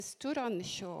stood on the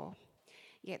shore.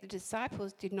 Yet the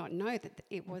disciples did not know that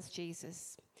it was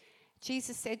Jesus.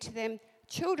 Jesus said to them,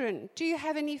 "Children, do you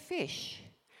have any fish?"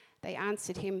 They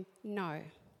answered him, "No."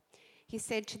 He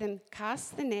said to them,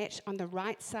 "Cast the net on the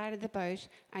right side of the boat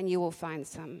and you will find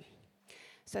some."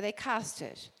 So they cast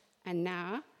it, and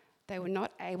now they were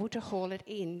not able to haul it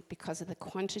in because of the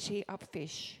quantity of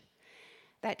fish.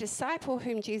 That disciple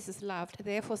whom Jesus loved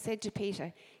therefore said to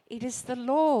Peter, "It is the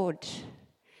Lord."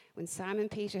 When Simon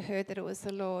Peter heard that it was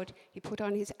the Lord, he put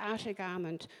on his outer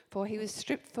garment, for he was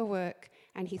stripped for work,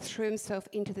 and he threw himself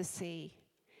into the sea.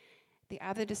 The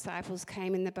other disciples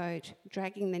came in the boat,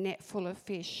 dragging the net full of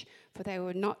fish, for they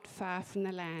were not far from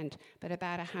the land, but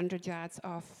about 100 yards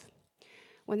off.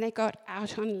 When they got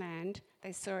out on land,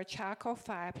 they saw a charcoal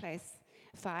fire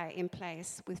in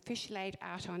place, with fish laid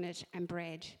out on it and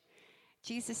bread.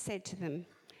 Jesus said to them,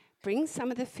 "Bring some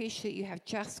of the fish that you have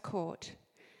just caught."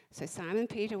 So Simon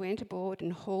Peter went aboard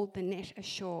and hauled the net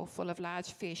ashore full of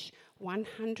large fish,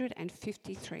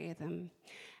 153 of them.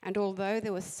 And although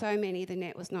there were so many, the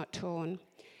net was not torn.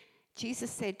 Jesus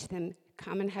said to them,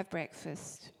 "Come and have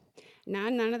breakfast." Now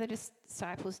none of the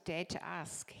disciples dared to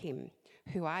ask him,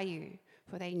 "Who are you?"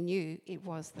 For they knew it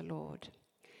was the Lord.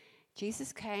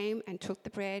 Jesus came and took the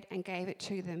bread and gave it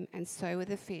to them, and so with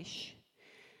the fish.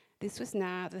 This was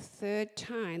now the third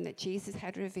time that Jesus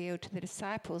had revealed to the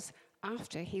disciples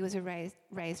after he was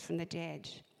raised from the dead.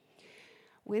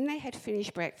 When they had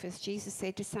finished breakfast, Jesus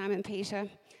said to Simon Peter,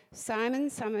 "Simon,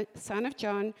 son of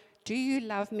John, do you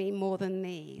love me more than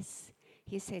these?"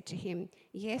 He said to him,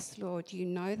 "Yes, Lord, you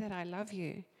know that I love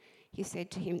you." He said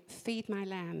to him, "Feed my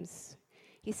lambs."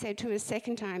 He said to him a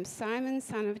second time, "Simon,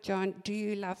 son of John, do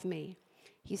you love me?"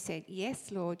 He said,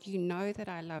 "Yes, Lord, you know that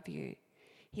I love you."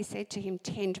 He said to him,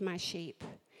 "Tend my sheep."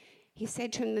 He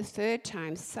said to him the third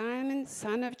time, "Simon,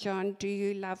 son of John, do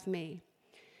you love me?"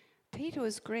 Peter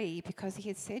was grieved because he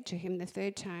had said to him the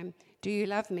third time, "Do you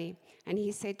love me?" And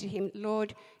he said to him,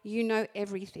 "Lord, you know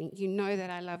everything. You know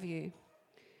that I love you."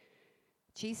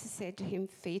 Jesus said to him,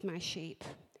 "Feed my sheep.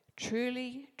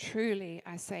 Truly, truly,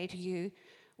 I say to you,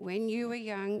 when you were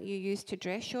young, you used to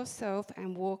dress yourself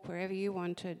and walk wherever you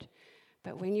wanted.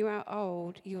 But when you are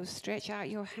old, you will stretch out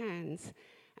your hands,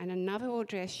 and another will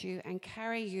dress you and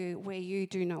carry you where you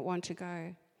do not want to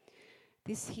go."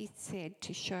 This he said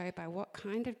to show by what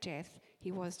kind of death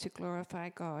he was to glorify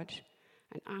God.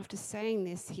 And after saying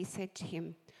this, he said to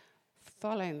him,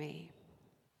 "Follow me."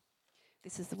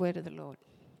 This is the word of the Lord.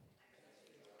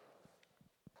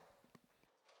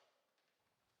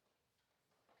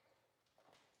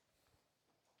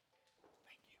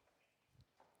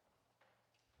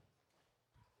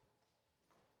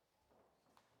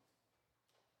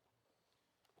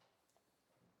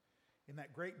 In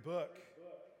that great book,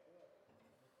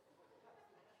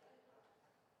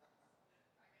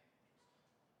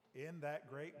 in that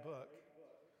great book,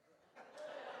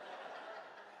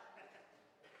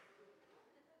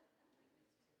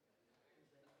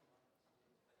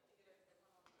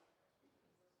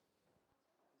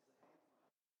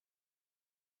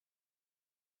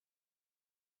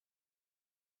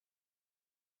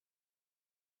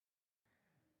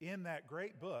 in that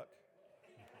great book,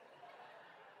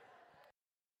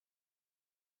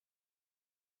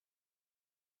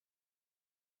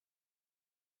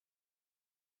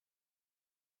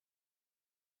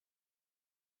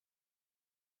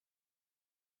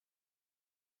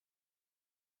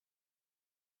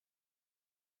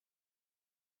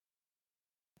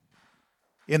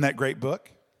 in that great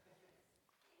book,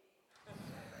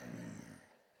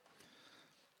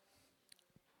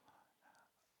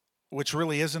 which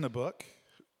really isn't a book,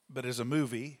 but is a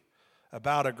movie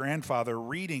about a grandfather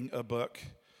reading a book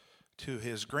to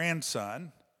his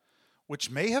grandson, which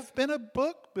may have been a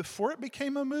book before it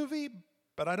became a movie,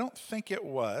 but I don't think it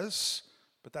was,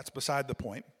 but that's beside the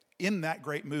point. In that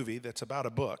great movie that's about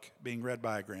a book being read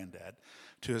by a granddad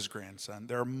to his grandson,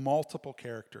 there are multiple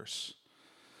characters.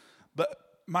 But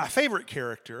my favorite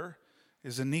character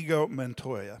is Inigo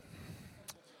Montoya.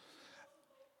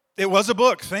 It was a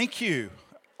book, thank you.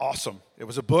 Awesome. It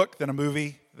was a book, then a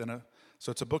movie,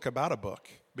 so it's a book about a book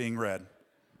being read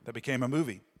that became a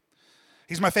movie.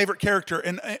 He's my favorite character,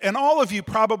 and all of you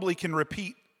probably can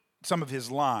repeat some of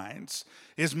his lines.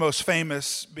 His most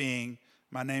famous being,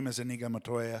 "My name is Inigo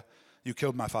Montoya. You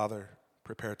killed my father.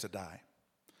 Prepare to die."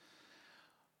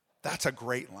 That's a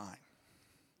great line.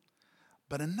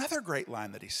 But another great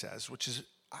line that he says, which is,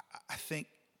 I think,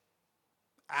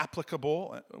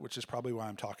 applicable, which is probably why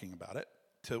I'm talking about it,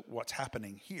 to what's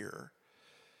happening here,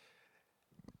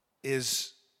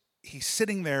 is he's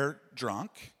sitting there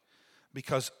drunk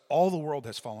because all the world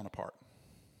has fallen apart.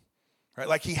 Right?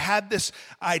 Like he had this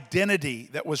identity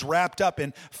that was wrapped up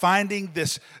in finding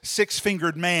this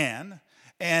six-fingered man,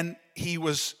 and he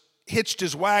was hitched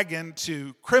his wagon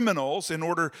to criminals in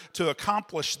order to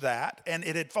accomplish that, and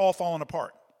it had all fallen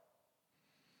apart.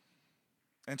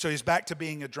 And so he's back to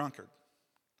being a drunkard.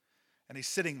 And he's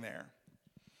sitting there.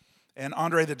 And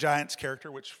Andre the Giant's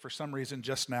character, which for some reason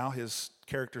just now his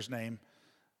character's name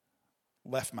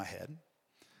left my head,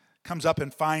 comes up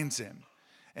and finds him.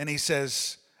 And he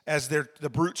says, as the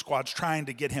brute squad's trying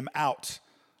to get him out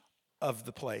of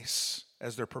the place,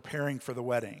 as they're preparing for the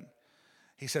wedding,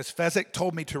 he says, Fezzik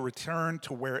told me to return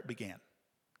to where it began.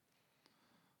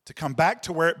 To come back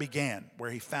to where it began,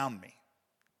 where he found me.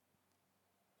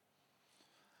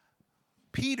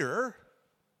 Peter,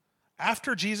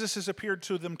 after Jesus has appeared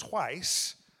to them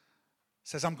twice,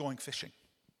 says, I'm going fishing.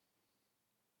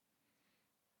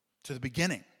 To the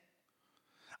beginning.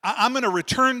 I'm going to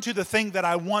return to the thing that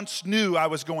I once knew I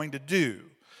was going to do,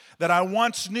 that I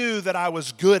once knew that I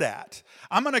was good at.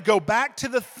 I'm going to go back to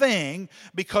the thing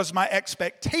because my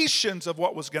expectations of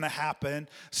what was going to happen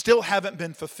still haven't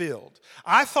been fulfilled.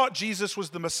 I thought Jesus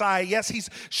was the Messiah. Yes, he's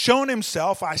shown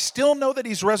himself. I still know that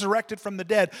he's resurrected from the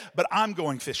dead, but I'm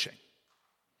going fishing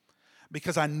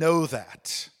because I know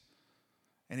that.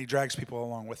 And he drags people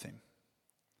along with him.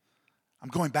 I'm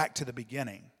going back to the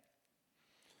beginning.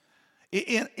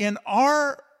 In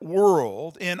our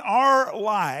world, in our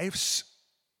lives,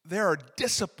 there are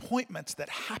disappointments that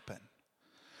happen.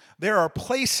 There are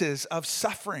places of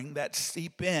suffering that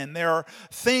seep in. There are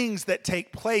things that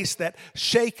take place that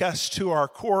shake us to our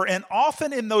core. And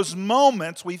often in those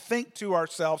moments, we think to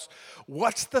ourselves,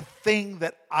 what's the thing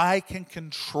that I can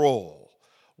control?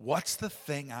 What's the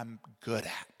thing I'm good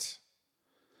at?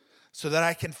 So that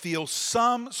I can feel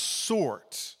some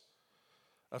sort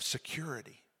of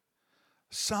security.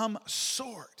 Some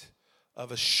sort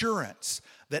of assurance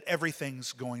that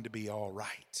everything's going to be all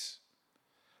right.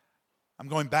 I'm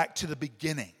going back to the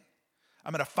beginning.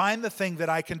 I'm going to find the thing that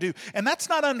I can do. And that's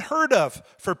not unheard of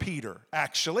for Peter,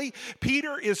 actually.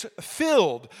 Peter is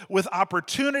filled with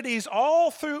opportunities all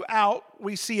throughout,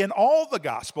 we see in all the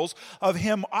Gospels, of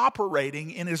him operating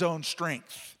in his own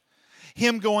strength.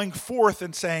 Him going forth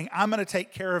and saying, I'm going to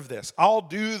take care of this. I'll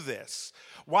do this.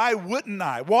 Why wouldn't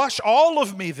I? Wash all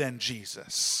of me then,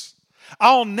 Jesus.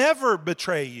 I'll never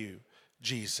betray you,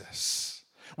 Jesus.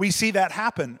 We see that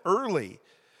happen early.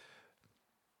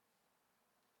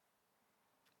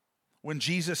 When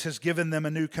Jesus has given them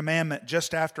a new commandment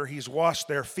just after he's washed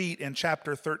their feet in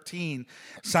chapter 13,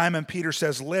 Simon Peter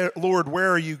says, Lord,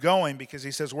 where are you going? Because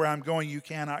he says, where I'm going, you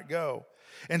cannot go.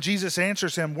 And Jesus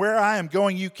answers him, where I am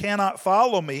going, you cannot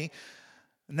follow me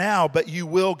now, but you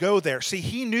will go there. See,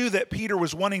 he knew that Peter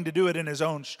was wanting to do it in his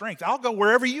own strength. I'll go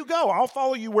wherever you go. I'll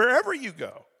follow you wherever you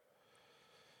go.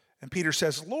 And Peter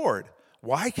says, Lord,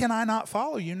 why can I not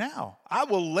follow you now? I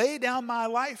will lay down my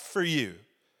life for you.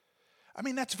 I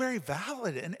mean, that's very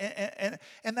valid.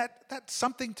 And that's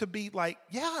something to be like,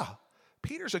 yeah,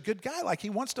 Peter's a good guy. Like, he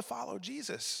wants to follow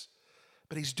Jesus.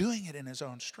 But he's doing it in his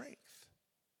own strength.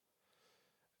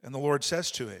 And the Lord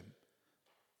says to him,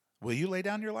 will you lay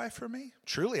down your life for me?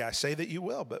 Truly, I say that you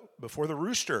will. But before the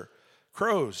rooster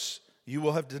crows, you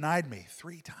will have denied me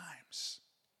 3 times.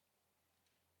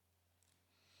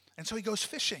 And so he goes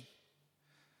fishing.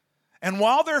 And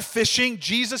while they're fishing,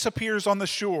 Jesus appears on the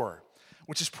shore,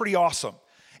 which is pretty awesome.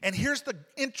 And here's the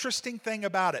interesting thing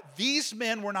about it. These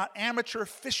men were not amateur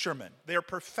fishermen. They're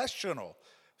professional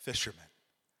fishermen.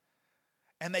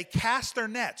 And they cast their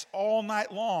nets all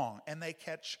night long, and they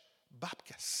catch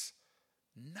babkas.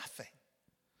 Nothing.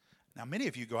 Now, many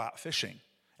of you go out fishing,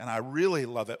 and I really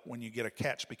love it when you get a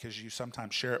catch because you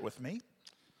sometimes share it with me.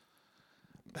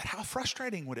 But how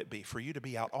frustrating would it be for you to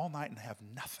be out all night and have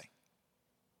nothing?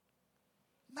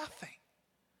 Nothing.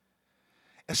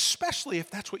 Especially if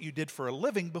that's what you did for a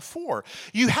living before.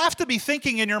 You have to be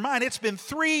thinking in your mind, it's been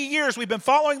 3 years. We've been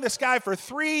following this guy for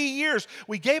 3 years.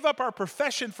 We gave up our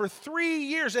profession for 3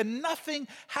 years, and nothing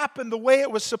happened the way it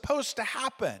was supposed to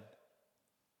happen.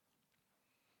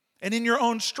 And in your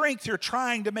own strength, you're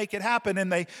trying to make it happen.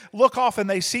 And they look off and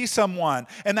they see someone.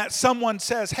 And that someone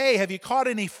says, hey, have you caught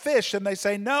any fish? And they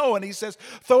say, no. And he says,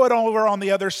 throw it over on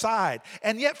the other side.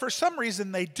 And yet, for some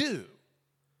reason, they do.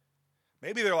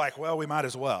 Maybe they're like, well, we might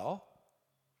as well.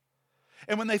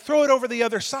 And when they throw it over the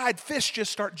other side, fish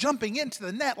just start jumping into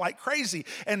the net like crazy.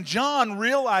 And John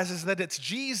realizes that it's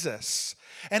Jesus.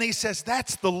 And he says,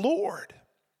 that's the Lord.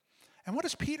 And what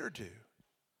does Peter do?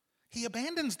 He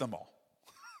abandons them all.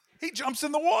 He jumps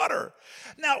in the water.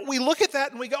 Now, we look at that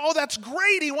and we go, oh, that's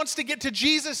great. He wants to get to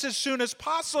Jesus as soon as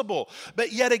possible.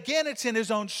 But yet again, it's in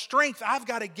his own strength. I've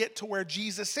got to get to where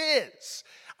Jesus is.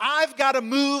 I've got to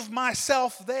move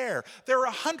myself there. They're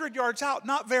 100 yards out,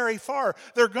 not very far.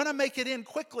 They're going to make it in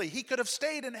quickly. He could have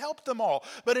stayed and helped them all.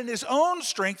 But in his own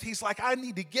strength, he's like, I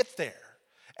need to get there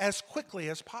as quickly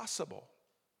as possible.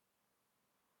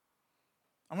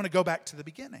 I want to go back to the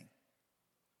beginning.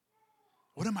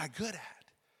 What am I good at?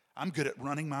 I'm good at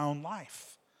running my own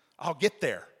life. I'll get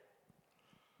there.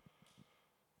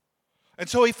 And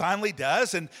so he finally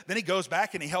does, and then he goes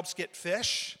back and he helps get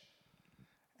fish,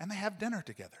 and they have dinner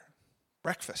together.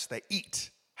 Breakfast, they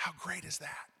eat. How great is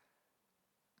that?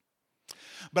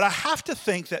 But I have to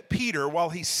think that Peter, while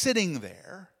he's sitting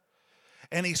there,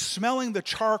 and he's smelling the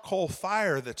charcoal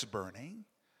fire that's burning,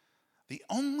 the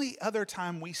only other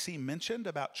time we see mentioned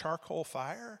about charcoal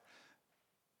fire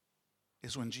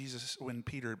is when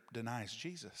Peter denies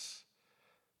Jesus,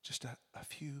 just a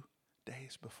few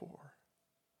days before.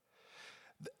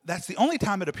 That's the only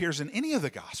time it appears in any of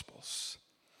the Gospels.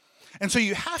 And so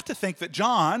you have to think that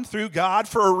John, through God,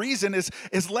 for a reason, is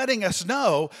letting us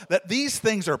know that these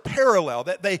things are parallel,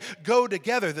 that they go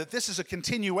together, that this is a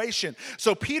continuation.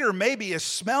 So Peter maybe is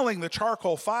smelling the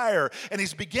charcoal fire, and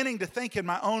he's beginning to think, in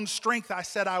my own strength, I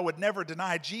said I would never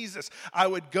deny Jesus. I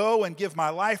would go and give my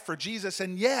life for Jesus,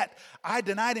 and yet I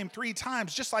denied him 3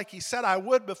 times, just like he said I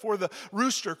would before the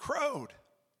rooster crowed.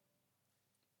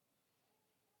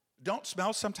 Don't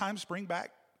smells sometimes bring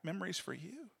back memories for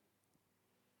you?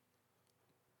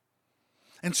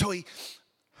 And so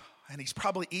he's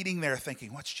probably eating there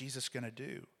thinking, what's Jesus going to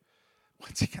do?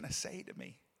 What's he going to say to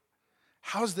me?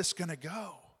 How's this going to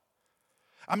go?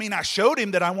 I mean, I showed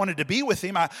him that I wanted to be with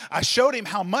him. I showed him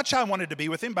how much I wanted to be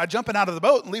with him by jumping out of the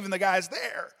boat and leaving the guys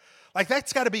there. Like,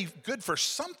 that's got to be good for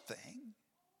something.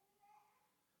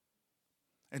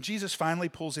 And Jesus finally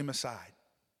pulls him aside.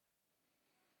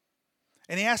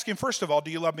 And he asks him, first of all, do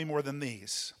you love me more than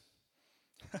these?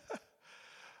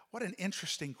 What an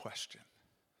interesting question.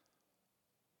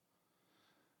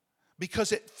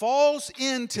 Because it falls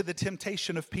into the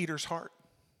temptation of Peter's heart.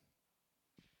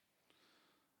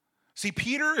 See,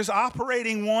 Peter is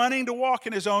operating, wanting to walk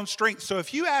in his own strength. So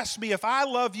if you ask me if I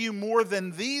love you more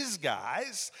than these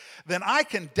guys, then I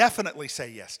can definitely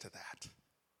say yes to that.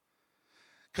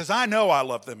 Because I know I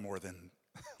love you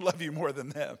more than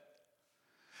them.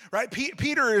 Right?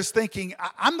 Peter is thinking,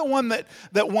 I'm the one that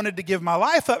wanted to give my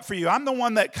life up for you. I'm the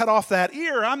one that cut off that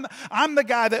ear. I'm the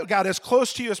guy that got as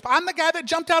close to you as I'm the guy that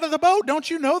jumped out of the boat. Don't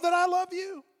you know that I love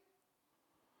you?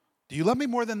 Do you love me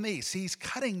more than these? See, he's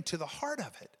cutting to the heart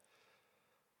of it.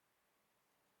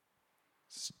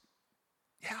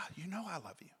 Yeah, you know I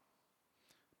love you.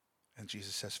 And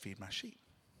Jesus says, feed my sheep.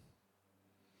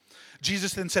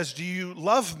 Jesus then says, do you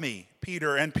love me,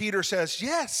 Peter? And Peter says,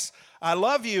 yes, I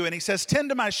love you. And he says, tend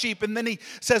to my sheep. And then he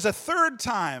says a third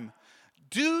time,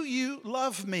 do you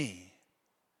love me?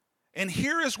 And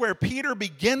here is where Peter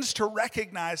begins to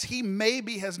recognize he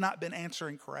maybe has not been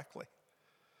answering correctly.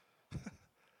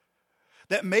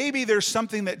 That maybe there's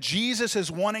something that Jesus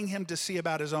is wanting him to see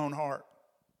about his own heart.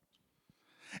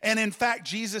 And in fact,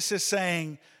 Jesus is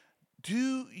saying,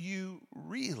 do you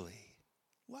really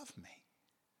love me?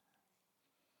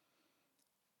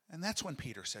 And that's when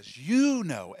Peter says, you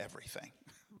know everything.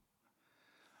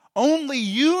 Only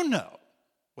you know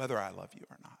whether I love you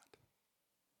or not.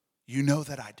 You know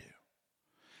that I do.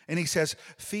 And he says,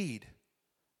 feed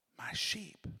my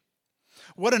sheep.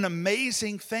 What an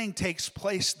amazing thing takes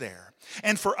place there.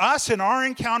 And for us in our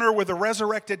encounter with the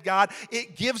resurrected God,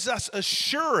 it gives us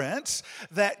assurance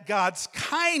that God's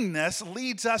kindness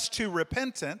leads us to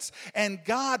repentance, and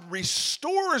God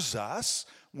restores us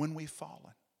when we've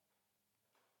fallen.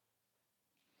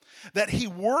 That he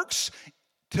works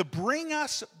to bring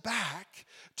us back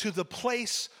to the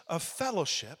place of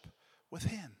fellowship with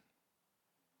him.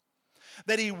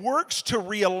 That he works to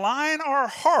realign our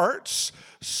hearts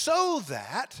so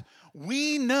that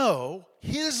we know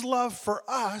his love for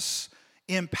us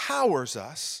empowers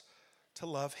us to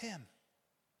love him.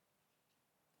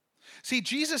 See,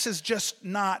 Jesus is just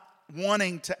not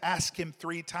wanting to ask him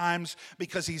 3 times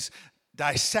because he's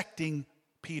dissecting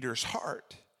Peter's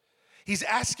heart. He's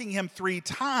asking him 3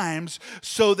 times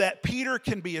so that Peter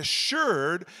can be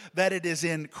assured that it is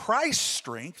in Christ's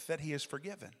strength that he is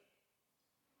forgiven.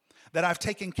 That I've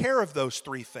taken care of those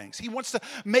 3 things. He wants to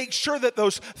make sure that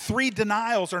those 3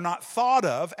 denials are not thought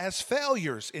of as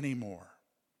failures anymore.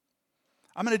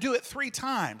 I'm going to do it 3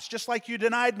 times, just like you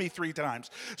denied me 3 times.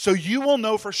 So you will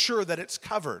know for sure that it's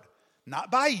covered.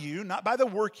 Not by you, not by the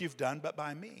work you've done, but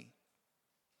by me.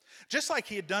 Just like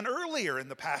he had done earlier in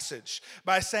the passage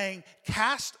by saying,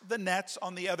 cast the nets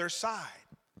on the other side.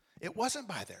 It wasn't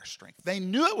by their strength. They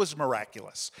knew it was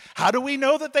miraculous. How do we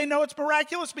know that they know it's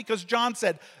miraculous? Because John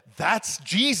said, that's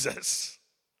Jesus.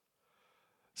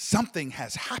 something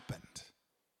has happened.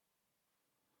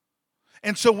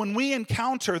 And so when we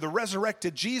encounter the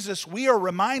resurrected Jesus, we are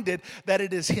reminded that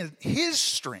it is his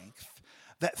strength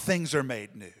that things are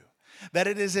made new, that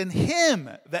it is in him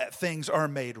that things are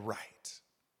made right.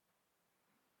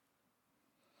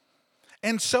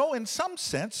 And so in some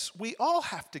sense, we all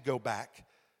have to go back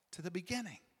to the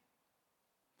beginning.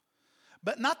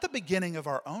 But not the beginning of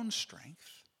our own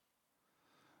strength,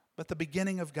 but the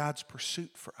beginning of God's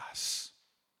pursuit for us,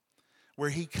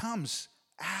 where he comes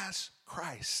as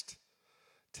Christ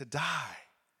to die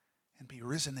and be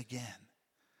risen again,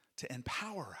 to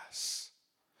empower us.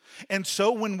 And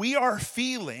so when we are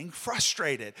feeling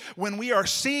frustrated, when we are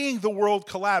seeing the world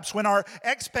collapse, when our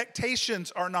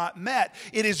expectations are not met,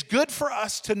 it is good for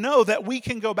us to know that we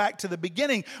can go back to the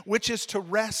beginning, which is to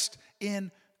rest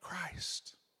in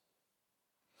Christ.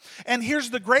 And here's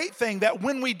the great thing, that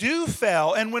when we do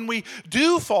fail and when we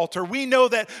do falter, we know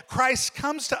that Christ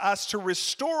comes to us to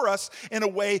restore us in a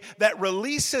way that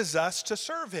releases us to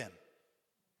serve him.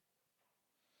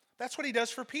 That's what he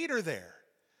does for Peter there.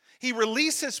 He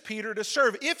releases Peter to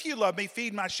serve. If you love me,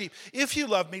 feed my sheep. If you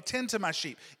love me, tend to my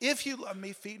sheep. If you love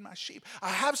me, feed my sheep. I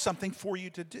have something for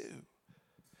you to do.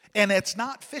 And it's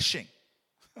not fishing.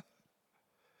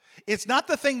 It's not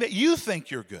the thing that you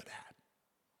think you're good at.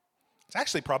 It's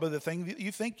actually probably the thing that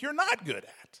you think you're not good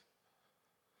at.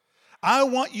 I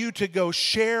want you to go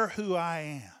share who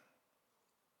I am.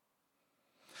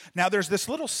 Now, there's this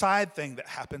little side thing that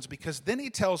happens, because then he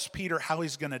tells Peter how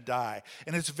he's going to die.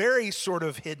 And it's very sort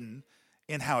of hidden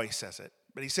in how he says it.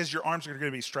 But he says your arms are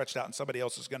going to be stretched out and somebody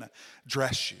else is going to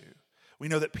dress you. We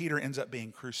know that Peter ends up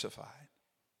being crucified.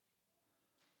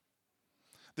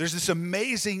 There's this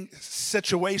amazing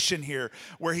situation here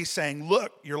where he's saying,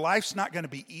 look, your life's not going to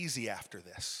be easy after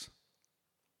this.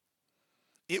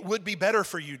 It would be better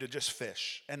for you to just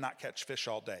fish and not catch fish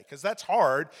all day, because that's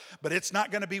hard, but it's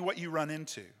not going to be what you run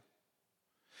into.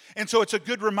 And so it's a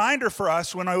good reminder for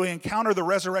us when we encounter the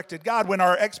resurrected God, when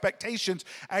our expectations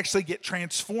actually get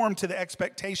transformed to the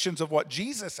expectations of what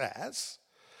Jesus has,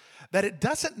 that it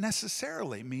doesn't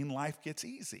necessarily mean life gets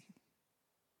easy.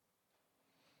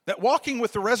 That walking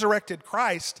with the resurrected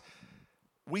Christ,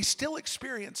 we still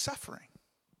experience suffering.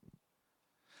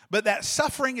 But that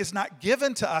suffering is not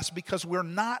given to us because we're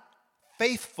not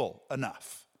faithful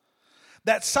enough.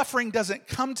 That suffering doesn't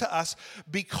come to us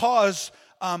because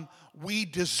we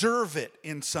deserve it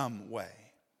in some way.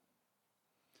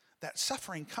 That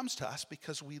suffering comes to us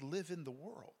because we live in the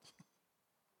world.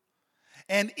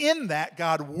 And in that,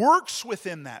 God works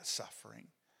within that suffering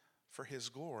for his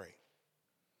glory.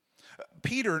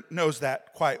 Peter knows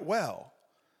that quite well.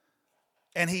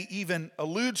 And he even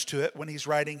alludes to it when he's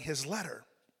writing his letter.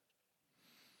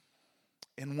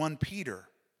 In 1 Peter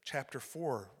chapter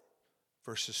 4,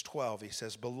 verses 12, he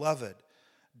says, "Beloved,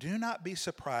 do not be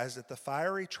surprised at the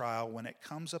fiery trial when it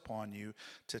comes upon you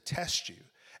to test you,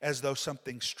 as though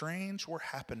something strange were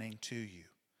happening to you.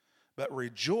 But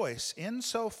rejoice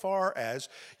insofar as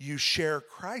you share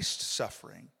Christ's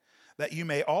suffering, that you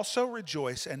may also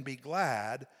rejoice and be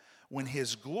glad when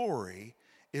his glory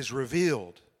is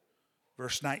revealed."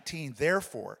 Verse 19,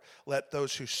 "Therefore, let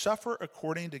those who suffer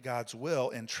according to God's will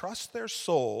entrust their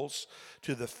souls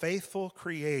to the faithful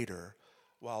Creator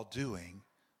while doing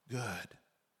good."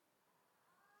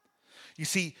 You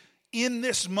see, in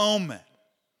this moment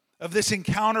of this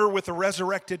encounter with the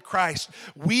resurrected Christ,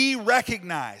 we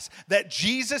recognize that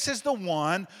Jesus is the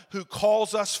one who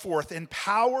calls us forth,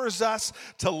 empowers us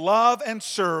to love and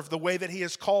serve the way that he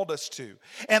has called us to.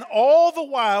 And all the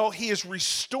while, he is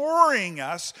restoring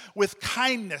us with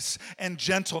kindness and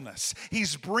gentleness.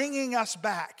 He's bringing us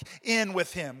back in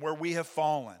with him where we have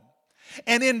fallen.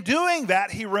 And in doing that,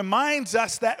 he reminds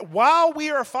us that while we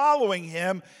are following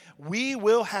him, we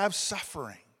will have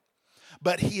suffering.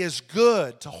 But he is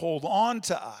good to hold on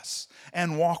to us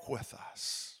and walk with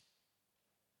us.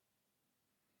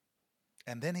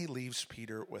 And then he leaves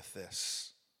Peter with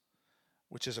this,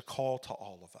 which is a call to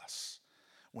all of us.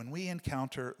 When we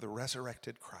encounter the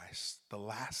resurrected Christ, the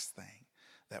last thing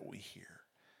that we hear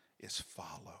is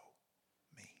 "follow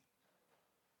me."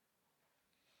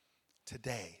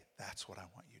 Today, that's what I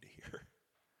want you to hear.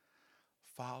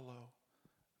 Follow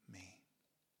me.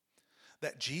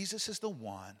 That Jesus is the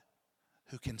one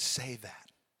who can say that.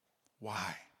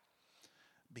 Why?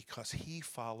 Because he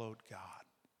followed God.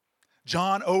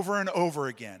 John over and over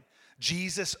again,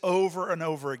 Jesus over and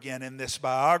over again in this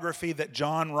biography that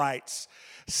John writes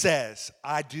says,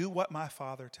 "I do what my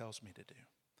Father tells me to do."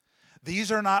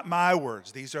 These are not my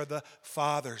words. These are the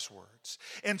Father's words.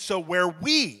 And so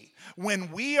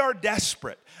when we are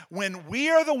desperate, when we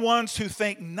are the ones who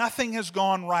think nothing has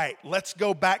gone right, let's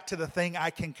go back to the thing I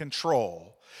can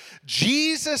control.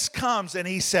 Jesus comes and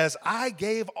he says, I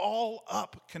gave all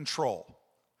up control.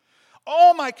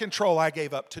 All my control I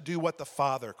gave up to do what the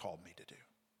Father called me to do,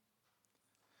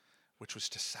 which was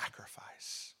to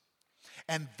sacrifice.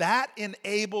 And that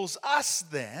enables us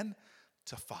then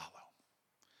to follow,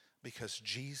 because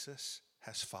Jesus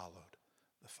has followed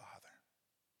the Father.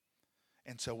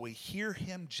 And so we hear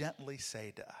him gently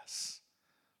say to us,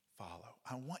 follow.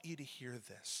 I want you to hear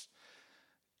this.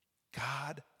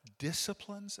 God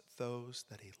disciplines those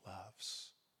that he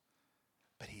loves,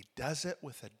 but he does it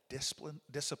with a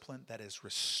discipline that is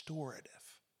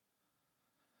restorative,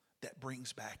 that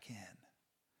brings back in,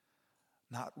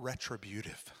 not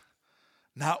retributive,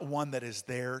 not one that is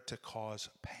there to cause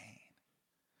pain.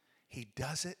 He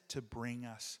does it to bring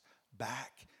us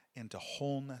back into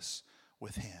wholeness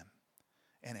with him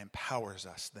and empowers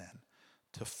us then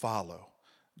to follow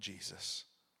Jesus.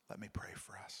 Let me pray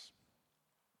for us.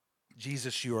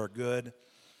 Jesus, you are good.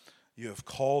 You have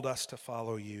called us to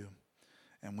follow you,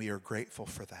 and we are grateful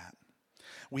for that.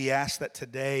 We ask that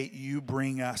today you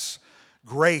bring us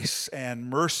grace and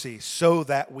mercy so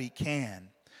that we can.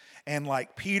 And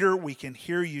like Peter, we can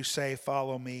hear you say,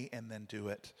 follow me, and then do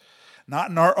it. Not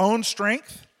in our own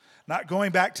strength, not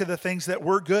going back to the things that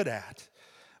we're good at,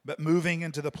 but moving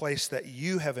into the place that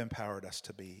you have empowered us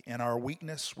to be. In our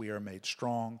weakness, we are made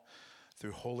strong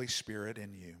through Holy Spirit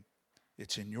in you.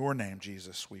 It's in your name,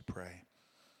 Jesus, we pray.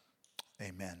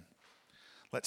 Amen.